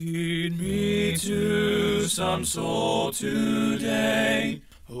Lead me to some soul today.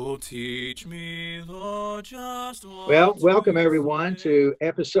 Oh, teach me, Lord, just Well, what welcome to everyone say. to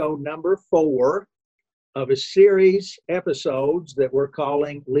episode number 4 of a series episodes that we're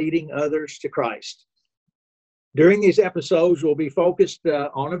calling Leading Others to Christ. During these episodes, we'll be focused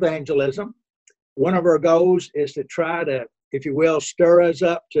on evangelism. One of our goals is to try to, if you will, stir us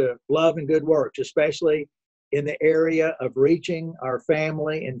up to love and good works, especially in the area of reaching our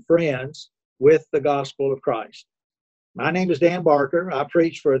family and friends with the gospel of Christ. My name is Dan Barker. I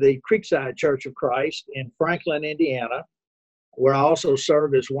preach for the Creekside Church of Christ in Franklin, Indiana, where I also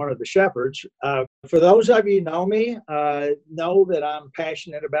serve as one of the shepherds. For those of you who know me, know that I'm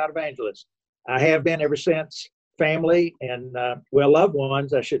passionate about evangelism. I have been ever since family and, loved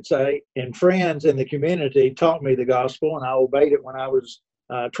ones, I should say, and friends in the community taught me the gospel, and I obeyed it when I was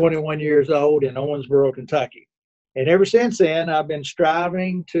 21 years old in Owensboro, Kentucky. And ever since then, I've been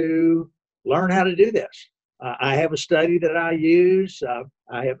striving to learn how to do this. I have a study that I use.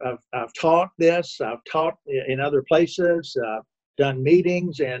 I've taught this. I've taught in other places. Done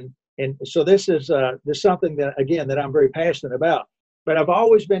meetings, and so this is something that again that I'm very passionate about. But I've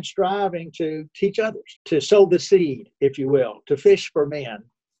always been striving to teach others, to sow the seed, if you will, to fish for men,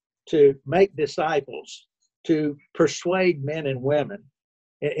 to make disciples, to persuade men and women.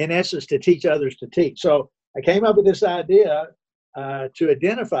 In essence, to teach others to teach. So I came up with this idea to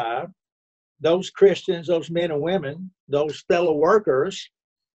identify those Christians, those men and women, those fellow workers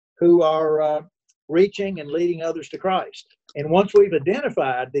who are reaching and leading others to Christ. And once we've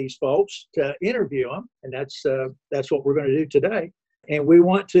identified these folks, to interview them, and that's what we're going to do today. And we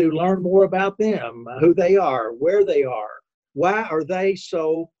want to learn more about them, who they are, where they are, why are they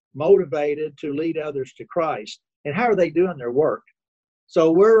so motivated to lead others to Christ, and how are they doing their work. So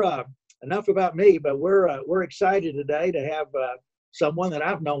we're enough about me, but we're excited today to have someone that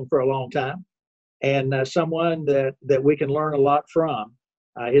I've known for a long time, and someone that we can learn a lot from.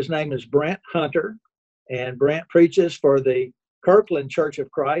 His name is Brent Hunter, and Brent preaches for the Kirkland Church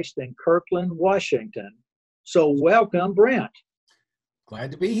of Christ in Kirkland, Washington. So welcome, Brent. Glad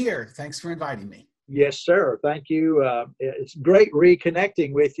to be here. Thanks for inviting me. Yes, sir. Thank you. It's great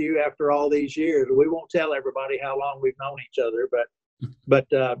reconnecting with you after all these years. We won't tell everybody how long we've known each other, but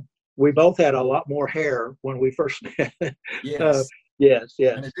we both had a lot more hair when we first met. Yes. Yes.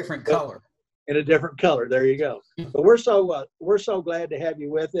 And a different color. In a different color. There you go. But we're so glad to have you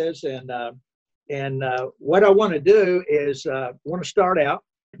with us. And what I want to do is want to start out.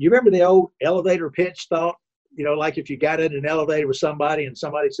 You remember the old elevator pitch thought? You know, like if you got in an elevator with somebody and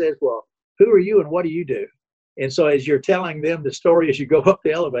somebody says, "Well, who are you and what do you do?" And so as you're telling them the story as you go up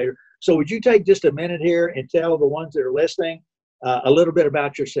the elevator. So would you take just a minute here and tell the ones that are listening a little bit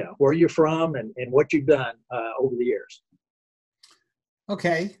about yourself, where you're from, and what you've done over the years?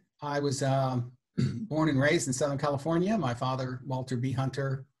 Okay. I was born and raised in Southern California. My father, Walter B.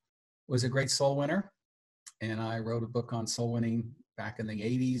 Hunter, was a great soul winner. And I wrote a book on soul winning back in the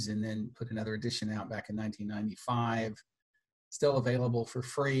 80s and then put another edition out back in 1995. Still available for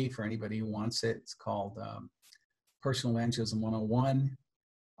free for anybody who wants it. It's called Personal Evangelism 101,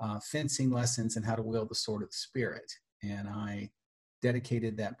 Fencing Lessons and How to Wield the Sword of the Spirit. And I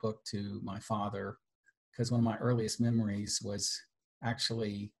dedicated that book to my father because one of my earliest memories was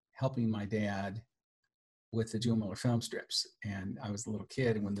actually helping my dad with the Jewel Miller film strips. And I was a little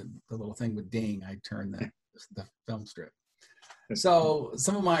kid, and when the little thing would ding, I'd turn the film strip. So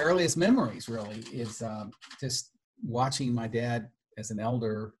some of my earliest memories really is just watching my dad as an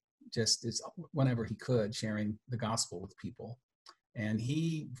elder, just as whenever he could, sharing the gospel with people. And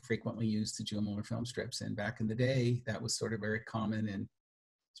he frequently used the Jewel Miller film strips. And back in the day, that was sort of very common and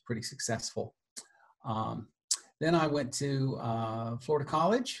it's pretty successful. Then I went to Florida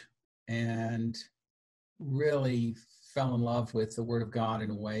College and really fell in love with the Word of God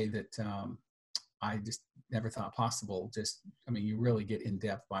in a way that I just never thought possible. You really get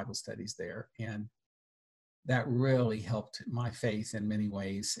in-depth Bible studies there. And that really helped my faith in many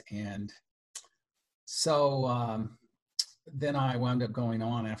ways. And so then I wound up going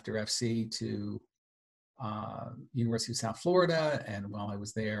on after FC to University of South Florida. And while I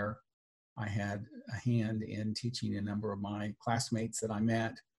was there, I had a hand in teaching a number of my classmates that I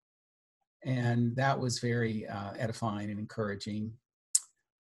met. And that was very edifying and encouraging.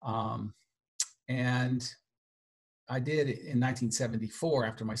 And I did, in 1974,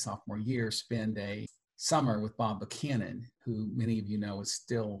 after my sophomore year, spend a summer with Bob Buchanan, who many of you know is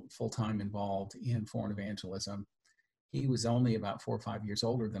still full-time involved in foreign evangelism. He was only about 4 or 5 years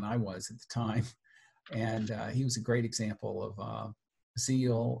older than I was at the time. And he was a great example of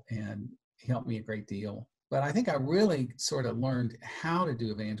zeal, and he helped me a great deal. But I think I really sort of learned how to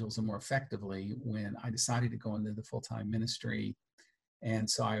do evangelism more effectively when I decided to go into the full-time ministry. And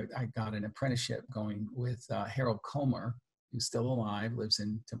so I got an apprenticeship going with Harold Comer, who's still alive, lives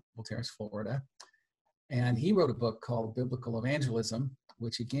in Temple Terrace, Florida. And he wrote a book called Biblical Evangelism,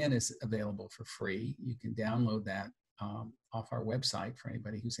 which again is available for free. You can download that off our website for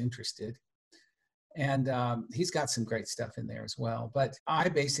anybody who's interested. And he's got some great stuff in there as well. But I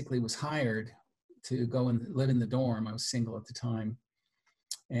basically was hired to go and live in the dorm. I was single at the time.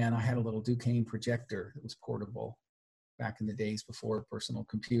 And I had a little Duquesne projector that was portable back in the days before personal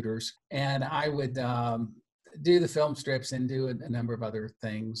computers. And I would do the film strips and do a number of other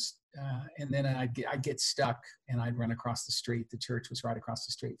things. And then I'd get stuck and I'd run across the street. The church was right across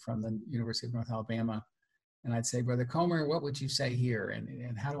the street from the University of North Alabama. And I'd say, Brother Comer, what would you say here?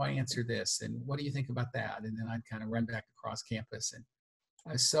 And how do I answer this? And what do you think about that? And then I'd kind of run back across campus. And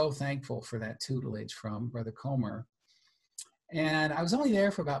I was so thankful for that tutelage from Brother Comer. And I was only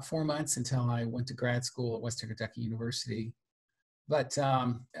there for about 4 months until I went to grad school at Western Kentucky University. But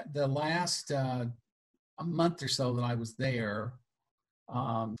the last a month or so that I was there,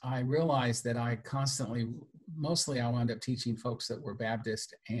 I realized that I mostly I wound up teaching folks that were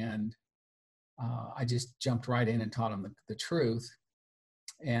Baptist, and I just jumped right in and taught them the truth.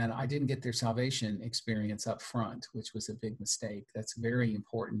 And I didn't get their salvation experience up front, which was a big mistake. That's very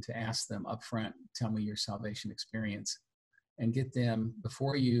important to ask them up front, tell me your salvation experience, and get them,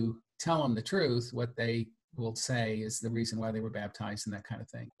 before you tell them the truth, what they will say is the reason why they were baptized and that kind of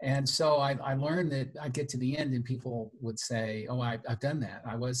thing. And so I learned that I get to the end and people would say, oh, I've done that.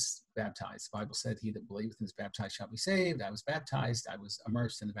 I was baptized. The Bible said, he that believeth and is baptized shall be saved. I was baptized. I was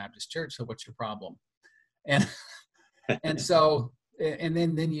immersed in the Baptist church. So what's your problem? And so, and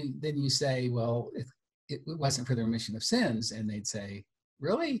then you say, well, it wasn't for the remission of sins. And they'd say,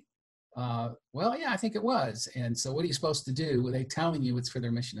 really? Well, yeah, I think it was. And so what are you supposed to do? Were they telling you it's for the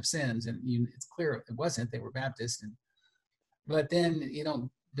remission of sins? And it's clear it wasn't. They were Baptist. But then you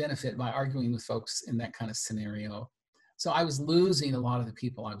don't benefit by arguing with folks in that kind of scenario. So I was losing a lot of the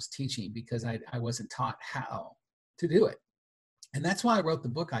people I was teaching because I wasn't taught how to do it. And that's why I wrote the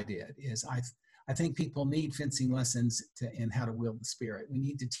book I did, is I think people need fencing lessons in how to wield the Spirit. We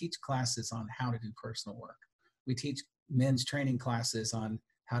need to teach classes on how to do personal work. We teach men's training classes on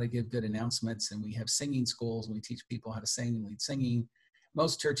how to give good announcements, and we have singing schools, and we teach people how to sing and lead singing.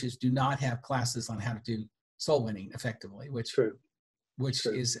 Most churches do not have classes on how to do soul winning effectively, which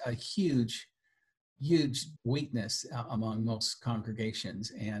is a huge weakness among most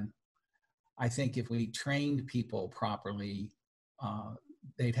congregations. And I think if we trained people properly,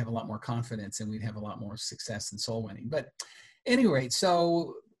 they'd have a lot more confidence and we'd have a lot more success in soul winning. But at any rate,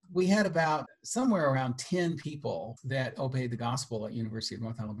 so we had about somewhere around 10 people that obeyed the gospel at University of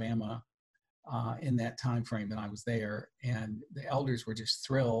North Alabama in that time frame that I was there. And the elders were just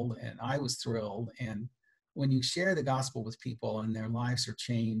thrilled, and I was thrilled. And when you share the gospel with people and their lives are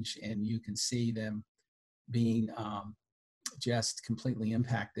changed and you can see them being just completely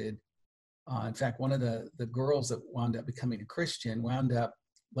impacted. In fact, one of the girls that wound up becoming a Christian wound up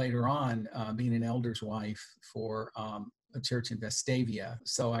later on being an elder's wife for a church in Vestavia.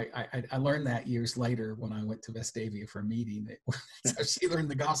 So I learned that years later when I went to Vestavia for a meeting. So she learned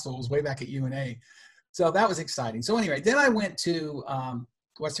the gospel. It was way back at UNA. So that was exciting. So anyway, then I went to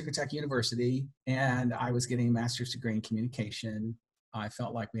Western Kentucky University, and I was getting a master's degree in communication. I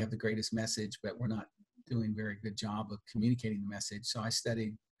felt like we have the greatest message, but we're not doing a very good job of communicating the message. So I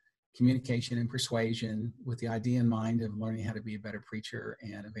studied communication and persuasion with the idea in mind of learning how to be a better preacher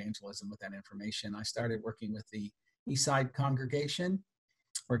and evangelism with that information. I started working with the Eastside congregation,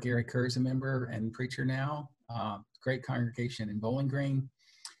 where Gary Kerr is a member and preacher now. Great congregation in Bowling Green.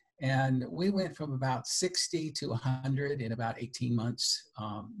 And we went from about 60 to 100 in about 18 months,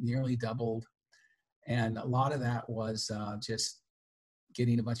 nearly doubled. And a lot of that was just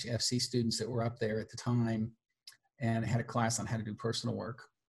getting a bunch of FC students that were up there at the time, and had a class on how to do personal work,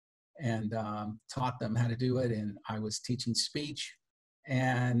 and taught them how to do it. And I was teaching speech.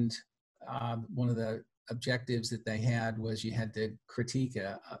 And one of the objectives that they had was you had to critique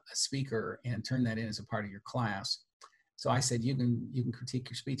a speaker and turn that in as a part of your class. So I said, you can critique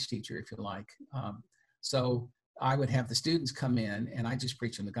your speech teacher if you like. So I would have the students come in and I just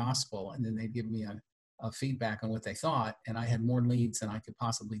preach them the gospel, and then they'd give me a feedback on what they thought. And I had more leads than I could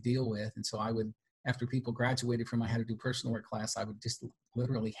possibly deal with. And so I would, after people graduated from my How to Do Personal Work class, I would just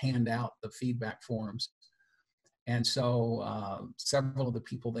literally hand out the feedback forms. And so several of the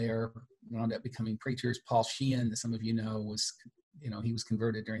people there wound up becoming preachers. Paul Sheehan, that some of you know, he was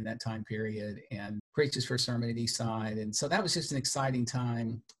converted during that time period and preached his first sermon at Eastside. And so that was just an exciting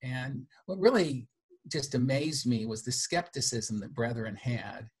time. And what really just amazed me was the skepticism that Brethren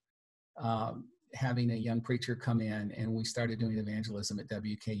had, having a young preacher come in, and we started doing evangelism at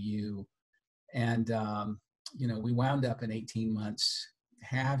WKU. And, we wound up in 18 months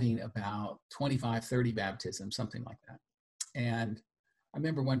having about 25, 30 baptisms, something like that. And I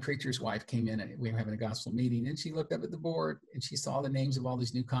remember one preacher's wife came in and we were having a gospel meeting, and she looked up at the board and she saw the names of all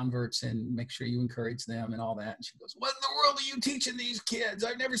these new converts and make sure you encourage them and all that. And she goes, "What in the world are you teaching these kids?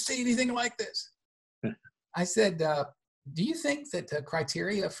 I've never seen anything like this." I said, "Do you think that the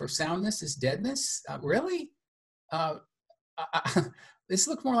criteria for soundness is deadness? Really? This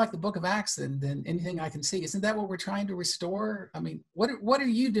looks more like the book of Acts than anything I can see. Isn't that what we're trying to restore? I mean, what are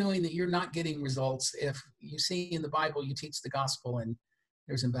you doing that you're not getting results if you see in the Bible you teach the gospel and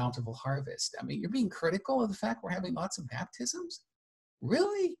there's a bountiful harvest? I mean, you're being critical of the fact we're having lots of baptisms?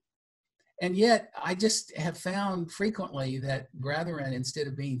 Really?" And yet I just have found frequently that brethren, instead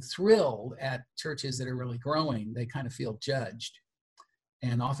of being thrilled at churches that are really growing, they kind of feel judged,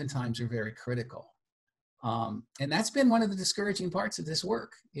 and oftentimes are very critical. And that's been one of the discouraging parts of this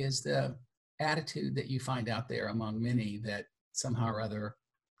work, is the attitude that you find out there among many that somehow or other,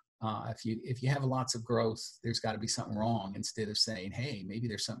 if you have lots of growth, there's got to be something wrong, instead of saying, hey, maybe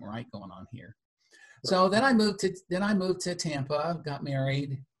there's something right going on here. So then I moved to Tampa, got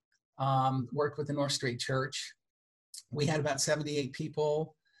married, worked with the North Street Church. We had about 78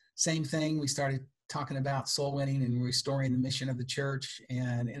 people. Same thing. We started talking about soul winning and restoring the mission of the church.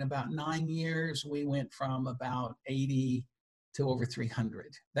 And in about 9 years, we went from about 80 to over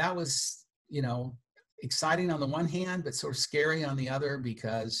 300. That was, exciting on the one hand, but sort of scary on the other,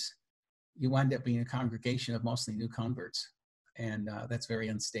 because you wind up being a congregation of mostly new converts. And that's very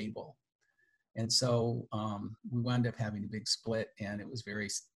unstable. And so we wound up having a big split, and it was very,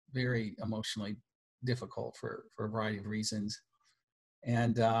 very emotionally difficult for a variety of reasons.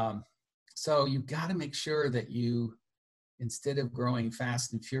 And so you've got to make sure that you, instead of growing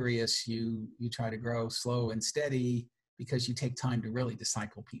fast and furious, you try to grow slow and steady, because you take time to really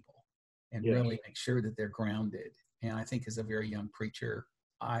disciple people and really make sure that they're grounded. And I think as a very young preacher,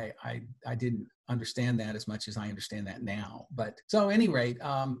 I didn't understand that as much as I understand that now. But so at any rate,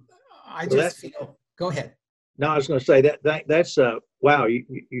 I just feel, go ahead. No, I was going to say that's wow.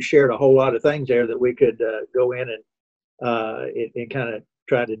 You shared a whole lot of things there that we could go in and kind of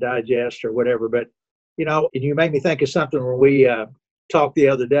try to digest or whatever. But you made me think of something when we talked the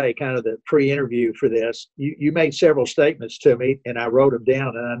other day, kind of the pre-interview for this. You made several statements to me, and I wrote them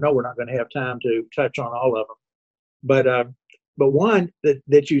down. And I know we're not going to have time to touch on all of them, but one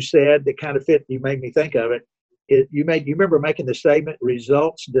that you said that kind of fit, you made me think of it. You remember making the statement,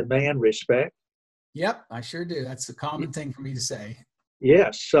 results demand respect? Yep, I sure do. That's a common thing for me to say.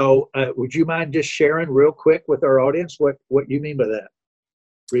 Yes. So would you mind just sharing real quick with our audience what you mean by that?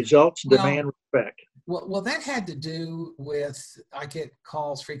 Results demand respect. Well, that had to do with, I get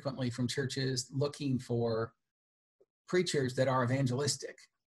calls frequently from churches looking for preachers that are evangelistic.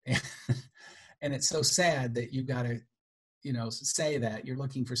 And it's so sad that you've got to, say that you're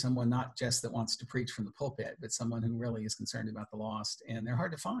looking for someone not just that wants to preach from the pulpit, but someone who really is concerned about the lost. And they're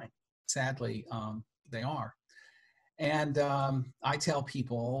hard to find. Sadly, they are. And I tell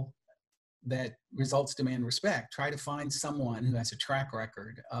people that results demand respect. Try to find someone who has a track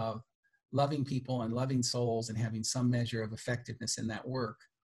record of loving people and loving souls and having some measure of effectiveness in that work.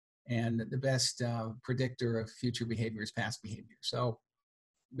 And the best predictor of future behavior is past behavior. So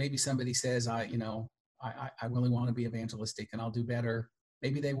maybe somebody says, I really want to be evangelistic and I'll do better.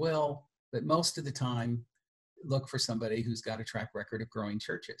 Maybe they will, but most of the time, look for somebody who's got a track record of growing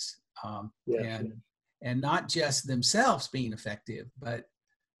churches. And not just themselves being effective, but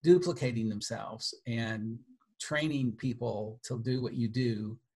duplicating themselves and training people to do what you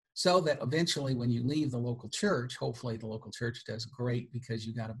do, so that eventually when you leave the local church, hopefully the local church does great, because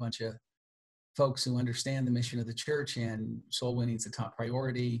you got a bunch of folks who understand the mission of the church, and soul winning is the top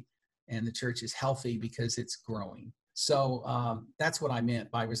priority, and the church is healthy because it's growing. So that's what I meant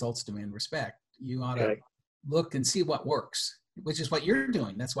by results demand respect. You ought to look and see what works, which is what you're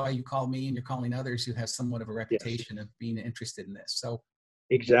doing. That's why you call me and you're calling others who have somewhat of a reputation of being interested in this. So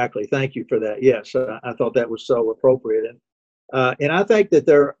exactly. Thank you for that. Yes, I thought that was so appropriate. And I think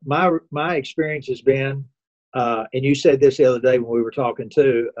that my experience has been, and you said this the other day when we were talking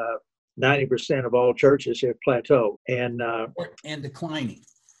too, 90% of all churches have plateaued and declining.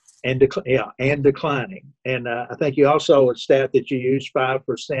 And declining. And I think you also, a stat that you used,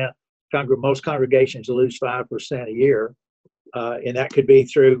 5%, most congregations lose 5% a year. and that could be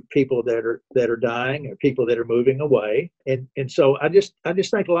through people that are dying or people that are moving away. And so I just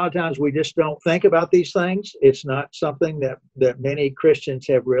think a lot of times we just don't think about these things. It's not something that many Christians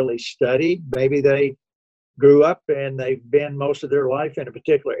have really studied. Maybe they grew up and they've been most of their life in a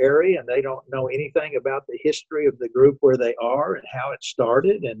particular area and they don't know anything about the history of the group where they are and how it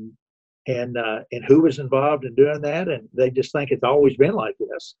started and who was involved in doing that, and they just think it's always been like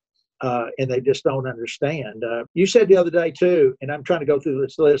this. And they just don't understand. You said the other day too, and I'm trying to go through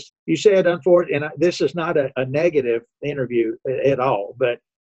this list. You said, unfortunately, and this is not a negative interview at all, but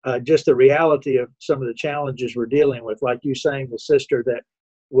just the reality of some of the challenges we're dealing with. Like you saying, the sister that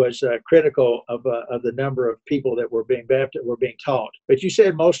was critical of the number of people that were being baptized, were being taught. But you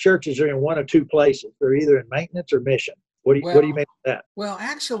said most churches are in one of two places. They're either in maintenance or mission. What do you mean by that? Well,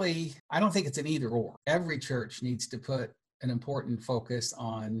 actually, I don't think it's an either or. Every church needs to put an important focus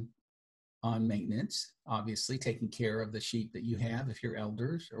on maintenance, obviously taking care of the sheep that you have if you're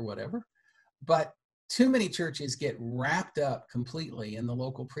elders or whatever. But too many churches get wrapped up completely, and the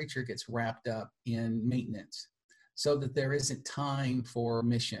local preacher gets wrapped up in maintenance, so that there isn't time for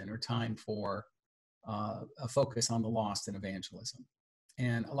mission or time for a focus on the lost and evangelism.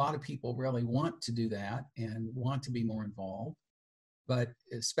 And a lot of people really want to do that and want to be more involved. But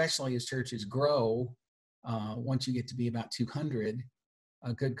especially as churches grow, once you get to be about 200,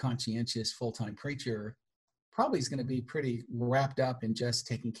 a good conscientious full-time preacher probably is going to be pretty wrapped up in just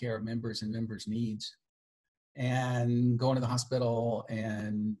taking care of members and members' needs and going to the hospital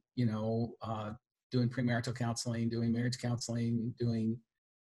and, doing premarital counseling, doing marriage counseling, doing,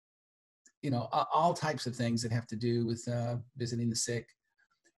 all types of things that have to do with visiting the sick,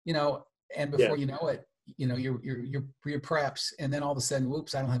 and before you know it, you're preps, and then all of a sudden,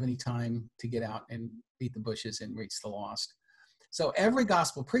 whoops, I don't have any time to get out and beat the bushes and reach the lost. So every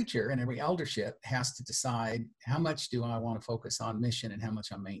gospel preacher and every eldership has to decide, how much do I want to focus on mission and how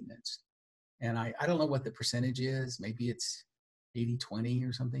much on maintenance? And I don't know what the percentage is. Maybe it's 80-20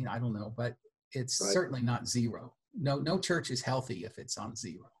 or something. I don't know, but it's certainly not zero. No church is healthy if it's on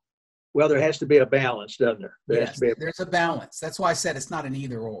zero. Well, there has to be a balance, doesn't there? There's a balance. That's why I said it's not an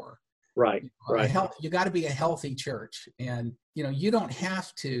either or. Right. You got to be a healthy church. And, you don't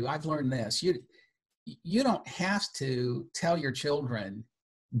have to, I've learned this, you don't have to tell your children,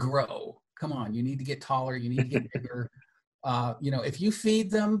 grow. Come on, you need to get taller, you need to get bigger. If you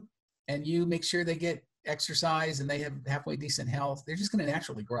feed them and you make sure they get exercise and they have halfway decent health, they're just going to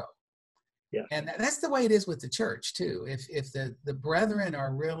naturally grow. Yeah. And that's the way it is with the church too. If the brethren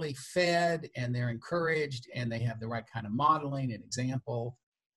are really fed and they're encouraged and they have the right kind of modeling and example,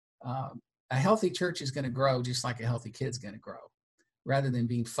 a healthy church is going to grow just like a healthy kid's going to grow, rather than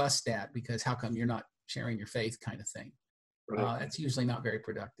being fussed at because how come you're not sharing your faith kind of thing. Right. That's usually not very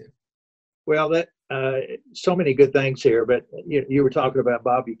productive. Well, that so many good things here, but you were talking about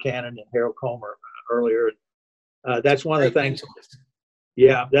Bob Buchanan and Harold Comer earlier. That's one of the things.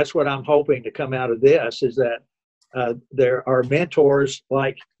 Yeah, that's what I'm hoping to come out of this, is that there are mentors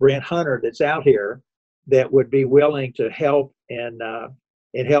like Brent Hunter that's out here that would be willing to help and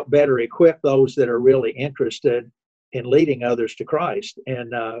help better equip those that are really interested in leading others to Christ.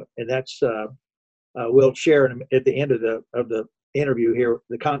 And that's we'll share at the end of the interview here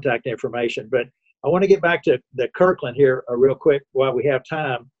the contact information. But I want to get back to the Kirkland here real quick while we have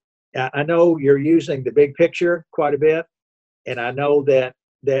time. I know you're using the big picture quite a bit, and I know that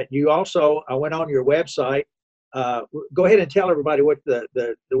you also, I went on your website. Go ahead and tell everybody what the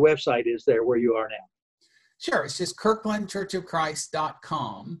website is there where you are now. Sure. It's just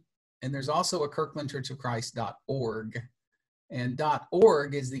kirklandchurchofchrist.com. And there's also a kirklandchurchofchrist.org. And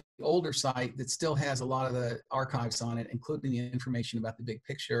 .org is the older site that still has a lot of the archives on it, including the information about the big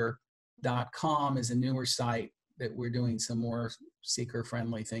picture. .com is a newer site that we're doing some more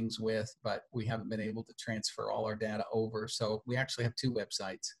seeker-friendly things with, but we haven't been able to transfer all our data over. So we actually have two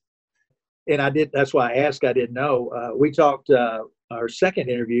websites. And that's why I asked, I didn't know. We talked, our second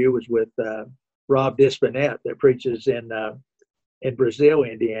interview was with Rob Dispinette that preaches in Brazil,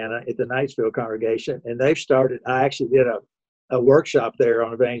 Indiana at the Knightsville congregation. And they've started, I actually did a workshop there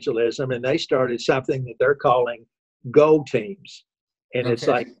on evancgelism, and they started something that they're calling Go Teams. And it's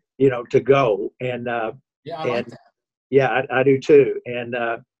like, to go. And yeah, I like that. Yeah, I do too. And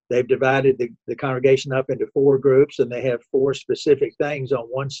they've divided the congregation up into 4 groups, and they have 4 specific things on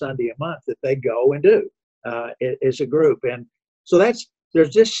one Sunday a month that they go and do as a group. And so there's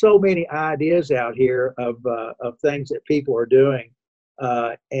just so many ideas out here of things that people are doing.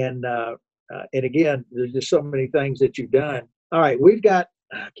 And again, there's just so many things that you've done. All right, we've got,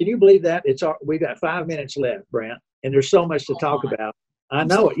 can you believe that? We've got 5 minutes left, Brent, and there's so much to talk about. I I'm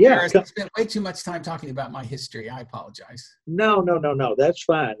know so it. Yeah. embarrassed. I spent way too much time talking about my history. I apologize. No, no, no, no. That's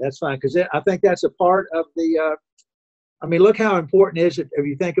fine. That's fine. Because I think that's a part of the, I mean, look how important is it if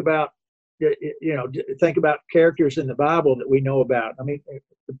you think about, think about characters in the Bible that we know about. I mean,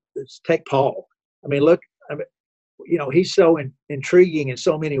 let's take Paul. I mean, look, I mean, he's so intriguing in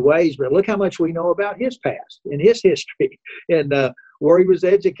so many ways, but look how much we know about his past and his history and where he was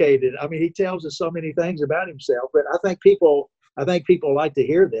educated. I mean, he tells us so many things about himself, but I think people like to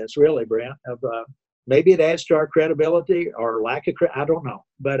hear this, really, Brent. Maybe it adds to our credibility or lack of I don't know,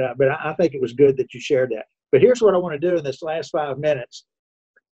 but I think it was good that you shared that. But here's what I want to do in this last 5 minutes.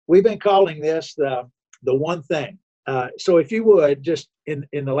 We've been calling this the one thing. So if you would, just in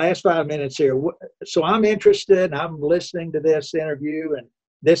the last 5 minutes here, so I'm interested, I'm listening to this interview,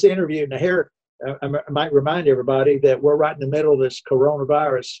 now here, I might remind everybody that we're right in the middle of this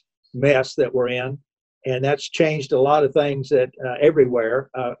coronavirus mess that we're in, and that's changed a lot of things that everywhere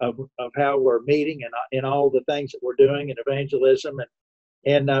of how we're meeting and all the things that we're doing in evangelism.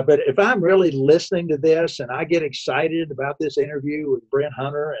 But if I'm really listening to this and I get excited about this interview with Brent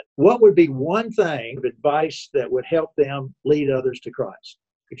Hunter, and what would be one thing of advice that would help them lead others to Christ?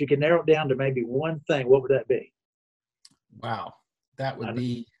 If you could narrow it down to maybe one thing, what would that be? Wow, that would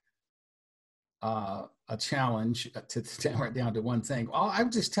be a challenge to narrow it down to one thing. Well, I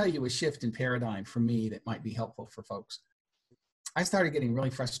would just tell you a shift in paradigm for me that might be helpful for folks. I started getting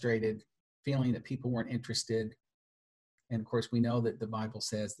really frustrated, feeling that people weren't interested. And of course, we know that the Bible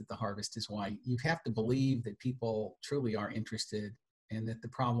says that the harvest is white. You have to believe that people truly are interested and that the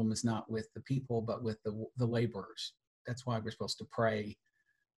problem is not with the people, but with the laborers. That's why we're supposed to pray,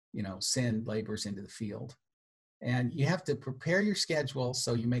 send laborers into the field. And you have to prepare your schedule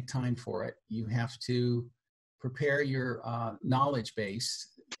so you make time for it. You have to prepare your knowledge base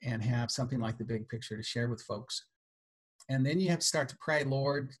and have something like the big picture to share with folks. And then you have to start to pray,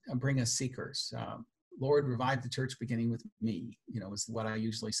 Lord, bring us seekers. Lord, revive the church beginning with me, is what I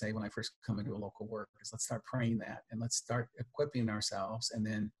usually say when I first come into a local work, is let's start praying that and let's start equipping ourselves, and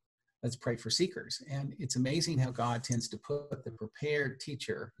then let's pray for seekers. And it's amazing how God tends to put the prepared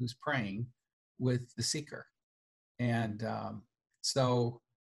teacher who's praying with the seeker. And so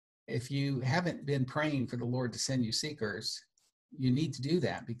if you haven't been praying for the Lord to send you seekers, you need to do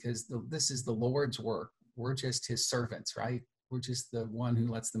that, because this is the Lord's work. We're just his servants, right? We're just the one who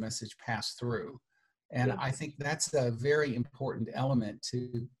lets the message pass through. And I think that's a very important element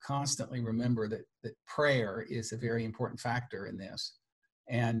to constantly remember, that prayer is a very important factor in this.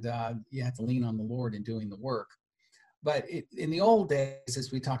 And you have to lean on the Lord in doing the work. But in the old days,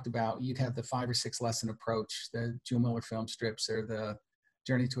 as we talked about, you'd have the 5 or 6 lesson approach, the Joe Miller film strips, or the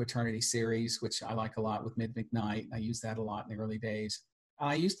Journey to Eternity series, which I like a lot with Mid McKnight. I used that a lot in the early days.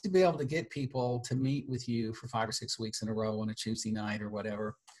 I used to be able to get people to meet with you for 5 or 6 weeks in a row on a Tuesday night or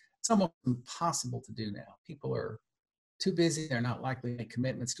whatever. It's almost impossible to do now. People are too busy. They're not likely to make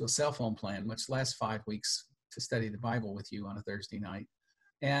commitments to a cell phone plan, much less 5 weeks to study the Bible with you on a Thursday night.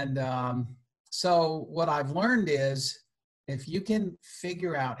 And so what I've learned is, if you can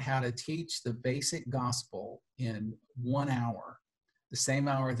figure out how to teach the basic gospel in 1 hour, the same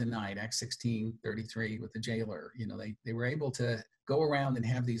hour of the night, Acts 16:33 with the jailer, they were able to go around and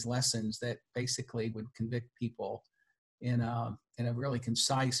have these lessons that basically would convict people in a really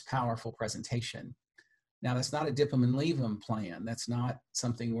concise, powerful presentation. Now, that's not a dip them and leave them plan. That's not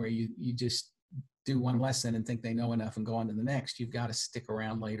something where you just do one lesson and think they know enough and go on to the next. You've got to stick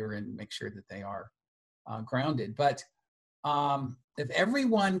around later and make sure that they are grounded. But if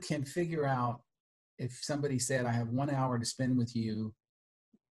everyone can figure out, if somebody said, I have 1 hour to spend with you,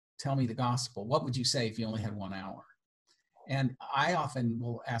 tell me the gospel, what would you say if you only had 1 hour? And I often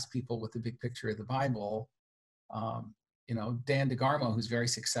will ask people with the big picture of the Bible, Dan DeGarmo, who's very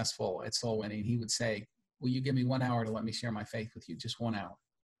successful at soul winning, he would say, will you give me 1 hour to let me share my faith with you? Just 1 hour.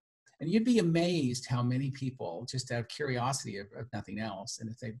 And you'd be amazed how many people, just out of curiosity of nothing else, and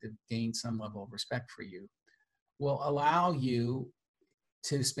if they've gained some level of respect for you, will allow you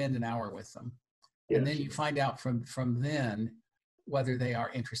to spend an hour with them. Yes. And then you find out from then whether they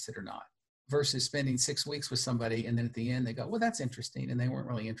are interested or not, versus spending 6 weeks with somebody and then at the end they go, well, that's interesting, and they weren't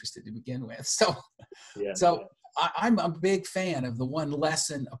really interested to begin with. So I'm a big fan of the one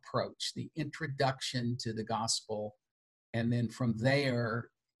lesson approach, the introduction to the gospel, and then from there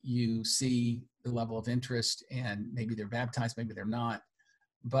you see the level of interest, and maybe they're baptized, maybe they're not,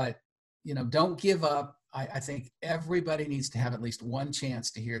 but don't give up. I think everybody needs to have at least one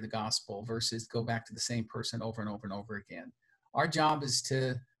chance to hear the gospel versus go back to the same person over and over and over again. Our job is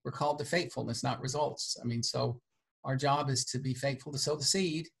we're called to faithfulness, not results. So our job is to be faithful to sow the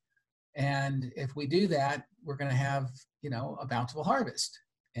seed. And if we do that, we're going to have a bountiful harvest.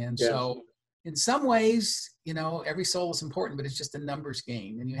 And Yes. so in some ways, every soul is important, but it's just a numbers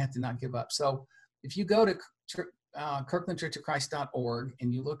game, and you have to not give up. So if you go to kirklandchurchofchrist.org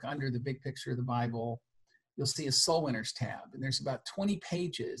and you look under the big picture of the Bible, you'll see a soul winners tab. And there's about 20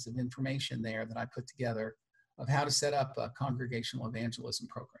 pages of information there that I put together of how to set up a congregational evangelism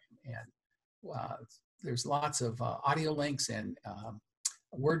program. And there's lots of audio links and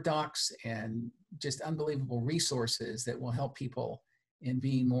Word docs and just unbelievable resources that will help people in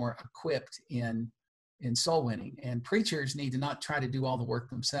being more equipped in soul winning. And preachers need to not try to do all the work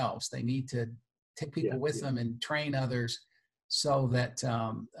themselves. They need to take people with them and train others so that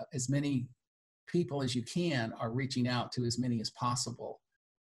as many people as you can are reaching out to as many as possible.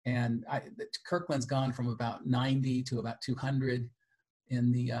 And Kirkland's gone from about 90 to about 200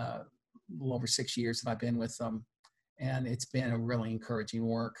 in the little over 6 years that I've been with them. And it's been a really encouraging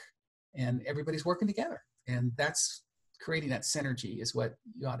work, and everybody's working together. And that's creating that synergy is what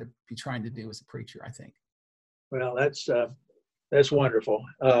you ought to be trying to do as a preacher, I think. Well, that's wonderful.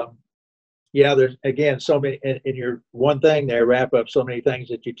 There's again so many in your one thing there. Wrap up so many things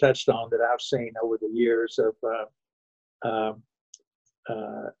that you touched on that I've seen over the years of,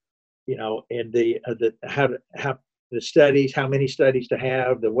 in the how the studies, how many studies to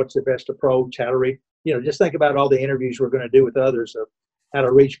have, what's the best approach, how to read. Just think about all the interviews we're going to do with others of how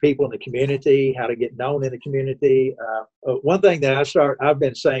to reach people in the community, how to get known in the community. One thing that I've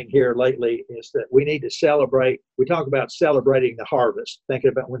been saying here lately is that we need to celebrate. We talk about celebrating the harvest,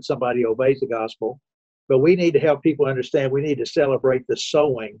 thinking about when somebody obeys the gospel, but we need to help people understand we need to celebrate the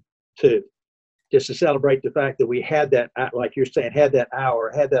sowing too. Just to celebrate the fact that we had that, like you're saying, had that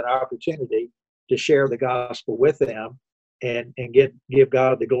hour, had that opportunity to share the gospel with them and give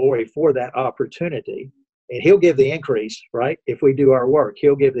God the glory for that opportunity. And he'll give the increase, right? If we do our work,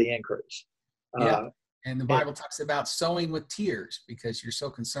 he'll give the increase. And the Bible talks about sowing with tears because you're so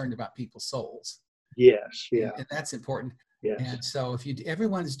concerned about people's souls. Yes, yeah. And that's important. Yes. And so if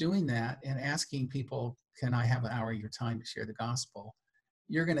everyone's doing that and asking people, can I have an hour of your time to share the gospel?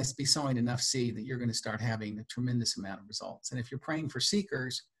 You're going to be sowing enough seed that you're going to start having a tremendous amount of results. And if you're praying for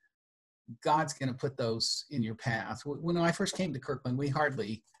seekers, God's going to put those in your path. When I first came to Kirkland, we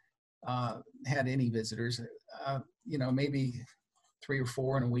hardly had any visitors, maybe 3 or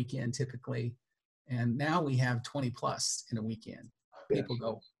 4 in a weekend typically. And now we have 20 plus in a weekend. People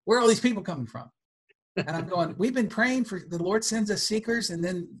go, where are all these people coming from? And I'm going, we've been praying for the Lord sends us seekers, and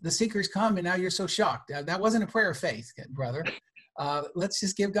then the seekers come, and now you're so shocked. That wasn't a prayer of faith, brother. Let's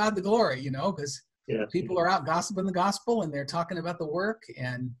just give God the glory, because people are out gossiping the gospel, and they're talking about the work,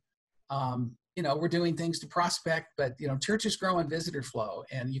 and we're doing things to prospect, but churches grow on visitor flow,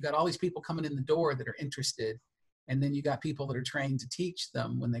 and you got all these people coming in the door that are interested, and then you got people that are trained to teach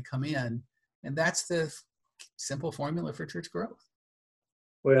them when they come in, and that's the simple formula for church growth.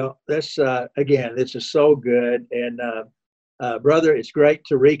 Well, this is so good, and brother, it's great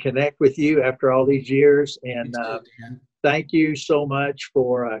to reconnect with you after all these years, and thank you so much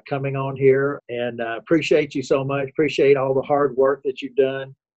for coming on here, and appreciate you so much. Appreciate all the hard work that you've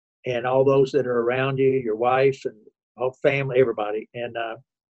done. And all those that are around you, your wife and whole family, everybody. And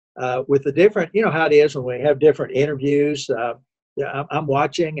with the different, how it is when we have different interviews. I'm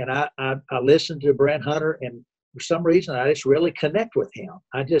watching and I listen to Brent Hunter, and for some reason I just really connect with him.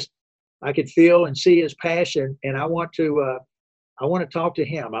 I could feel and see his passion, and I want to talk to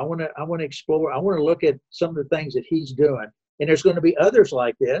him. I want to explore. I want to look at some of the things that he's doing. And there's going to be others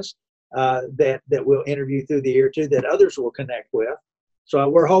like this that we'll interview through the year too, that others will connect with. So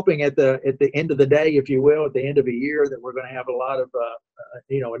we're hoping at the end of the day, if you will, at the end of a year, that we're going to have a lot of,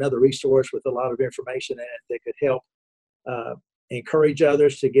 another resource with a lot of information in it that could help encourage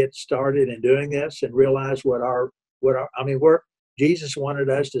others to get started in doing this and realize Jesus wanted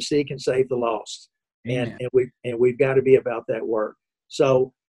us to seek and save the lost. And we've got to be about that work.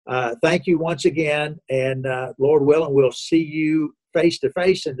 So thank you once again. And Lord willing, we'll see you face to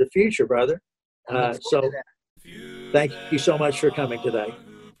face in the future, brother. Thank you so much for coming today.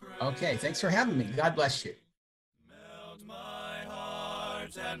 Okay, thanks for having me. God bless you. Melt my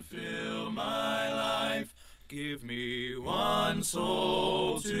heart and fill my life. Give me one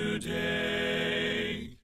soul today.